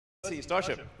see,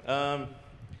 Starship.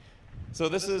 So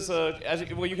this is,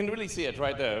 well, you can really see it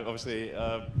right there, obviously.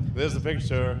 There's the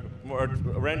picture, more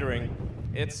rendering.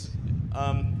 It's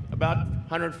about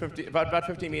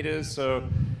 50 meters, so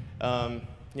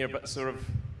sort of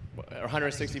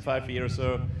 165 feet or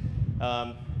so.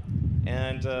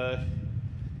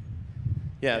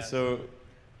 Yeah, so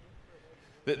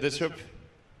the ship,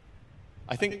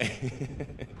 I think,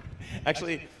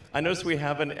 actually, I noticed we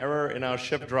have an error in our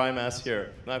ship dry mass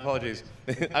here. My apologies.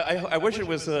 I wish it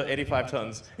was 85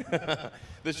 tons.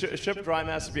 The ship dry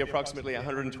mass would be approximately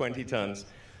 120 tons.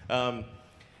 The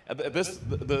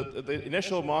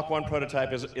initial Mark 1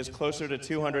 prototype is closer to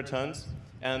 200 tons,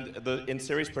 and in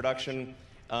series production,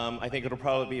 I think it'll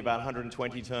probably be about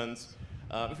 120 tons.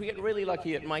 If we get really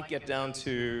lucky, it might get down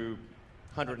to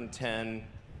 110.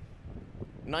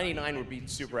 99 would be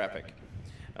super epic.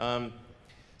 But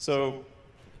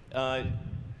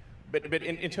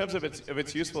in terms of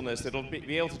its usefulness, it'll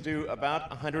be able to do about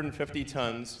 150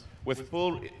 tons with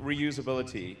full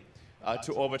reusability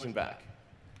to orbit and back.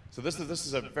 So this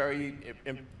is a very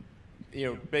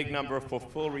big number for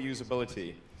full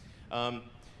reusability.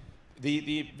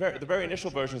 The very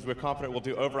initial versions we're confident will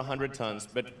do over 100 tons,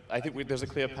 but I think there's a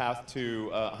clear path to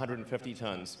 150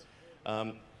 tons.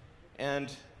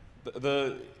 And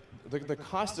the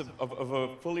cost of a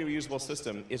fully reusable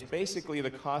system is basically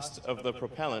the cost of the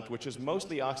propellant, which is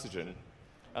mostly oxygen.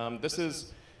 This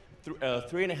is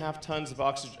 3.5 tons of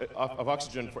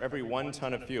oxygen for every 1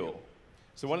 ton of fuel.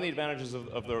 So one of the advantages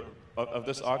of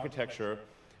this architecture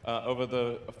over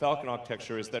the Falcon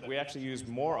architecture is that we actually use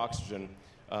more oxygen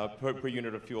per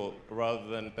unit of fuel rather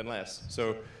than less.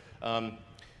 So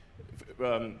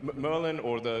Merlin,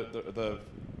 or the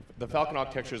Falcon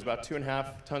architecture, is about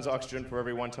 2.5 tons of oxygen for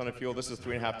every 1 ton of fuel. This is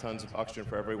 3.5 tons of oxygen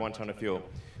for every 1 ton of fuel.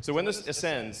 So when this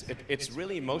ascends, it's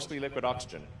really mostly liquid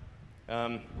oxygen.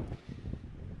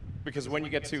 Because when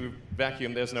you get to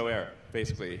vacuum, there's no air,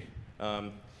 basically.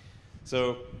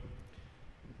 So,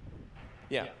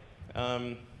 yeah.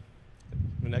 The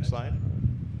next slide.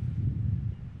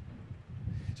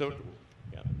 So,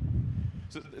 yeah.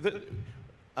 So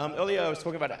earlier I was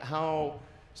talking about how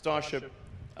Starship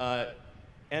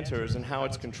enters and how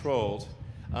it's controlled.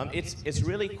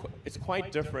 It's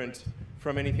quite different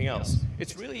from anything else.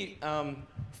 It's really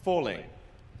falling,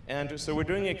 and so we're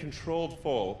doing a controlled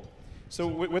fall. So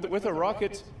with a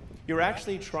rocket, you're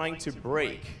actually trying to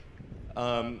brake,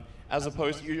 as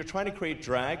opposed to, you're trying to create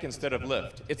drag instead of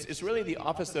lift. It's really the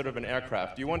opposite of an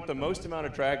aircraft. You want the most amount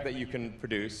of drag that you can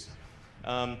produce.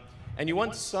 And you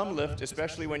want some lift,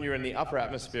 especially when you're in the upper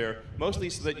atmosphere, mostly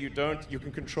so that you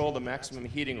can control the maximum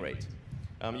heating rate.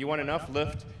 You want enough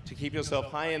lift to keep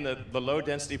yourself high in the low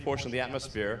density portion of the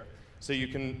atmosphere, so you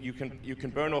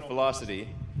can burn off velocity,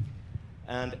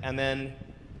 and then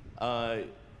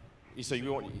so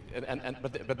you want,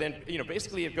 but then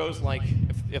basically it goes like,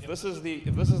 if this is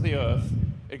the Earth,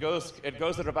 it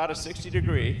goes at about a 60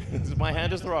 degree. My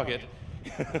hand is the rocket.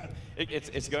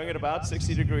 It's going at about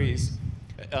 60 degrees.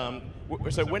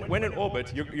 So when in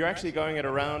orbit, you're actually going at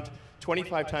around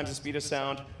 25 times the speed of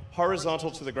sound,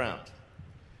 horizontal to the ground.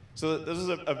 So this is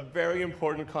a very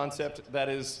important concept that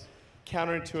is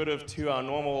counterintuitive to our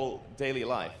normal daily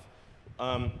life.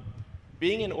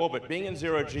 Being in orbit, being in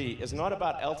 0G, is not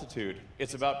about altitude.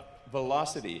 It's about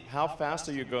velocity. How fast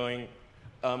are you going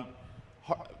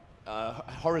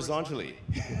horizontally?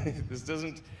 This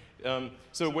doesn't.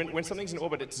 So when something's in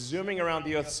orbit, it's zooming around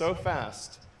the Earth so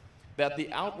fast that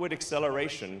the outward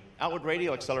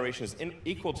radial acceleration is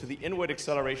equal to the inward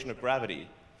acceleration of gravity,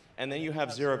 and then you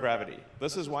have zero gravity.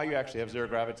 This is why you actually have zero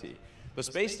gravity. The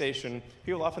space station,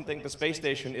 people often think the space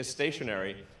station is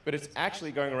stationary, but it's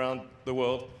actually going around the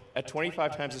world at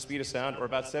 25 times the speed of sound, or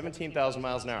about 17,000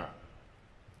 miles an hour.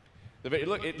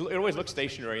 It always looks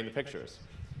stationary in the pictures.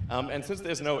 And since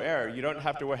there's no air, you don't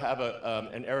have to have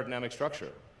an aerodynamic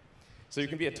structure. So you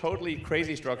can be a totally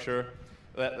crazy structure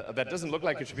that doesn't look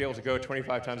like it should be able to go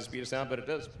 25 times the speed of sound, but it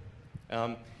does.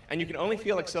 And you can only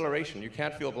feel acceleration. You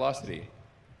can't feel velocity.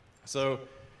 So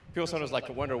people sometimes like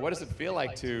to wonder, what does it feel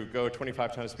like to go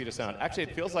 25 times the speed of sound? Actually,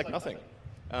 it feels like nothing.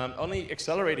 Only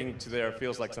accelerating to there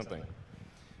feels like something.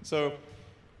 So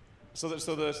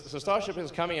Starship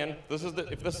is coming in.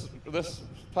 If this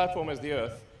platform is the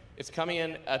Earth, it's coming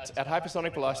in at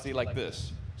hypersonic velocity like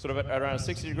this, sort of at around a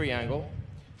 60-degree angle.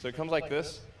 So it comes like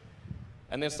this,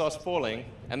 and then starts falling,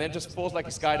 and then it just falls like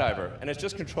a skydiver, and it's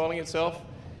just controlling itself,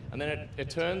 and then it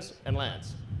turns and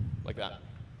lands like that.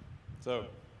 So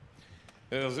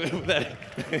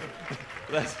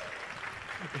that's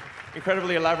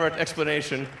incredibly elaborate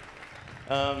explanation.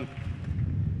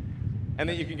 And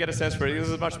then you can get a sense for it. This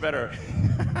is much better.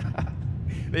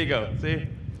 There you go. See?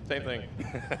 Same thing.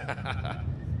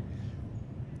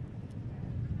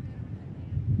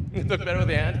 Look better with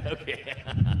the hand? Okay.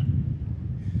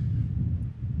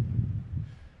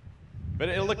 But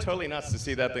it'll look totally nuts to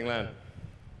see that thing land.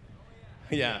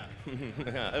 Yeah.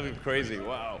 That would be crazy.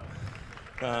 Wow.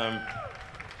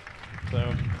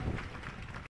 So.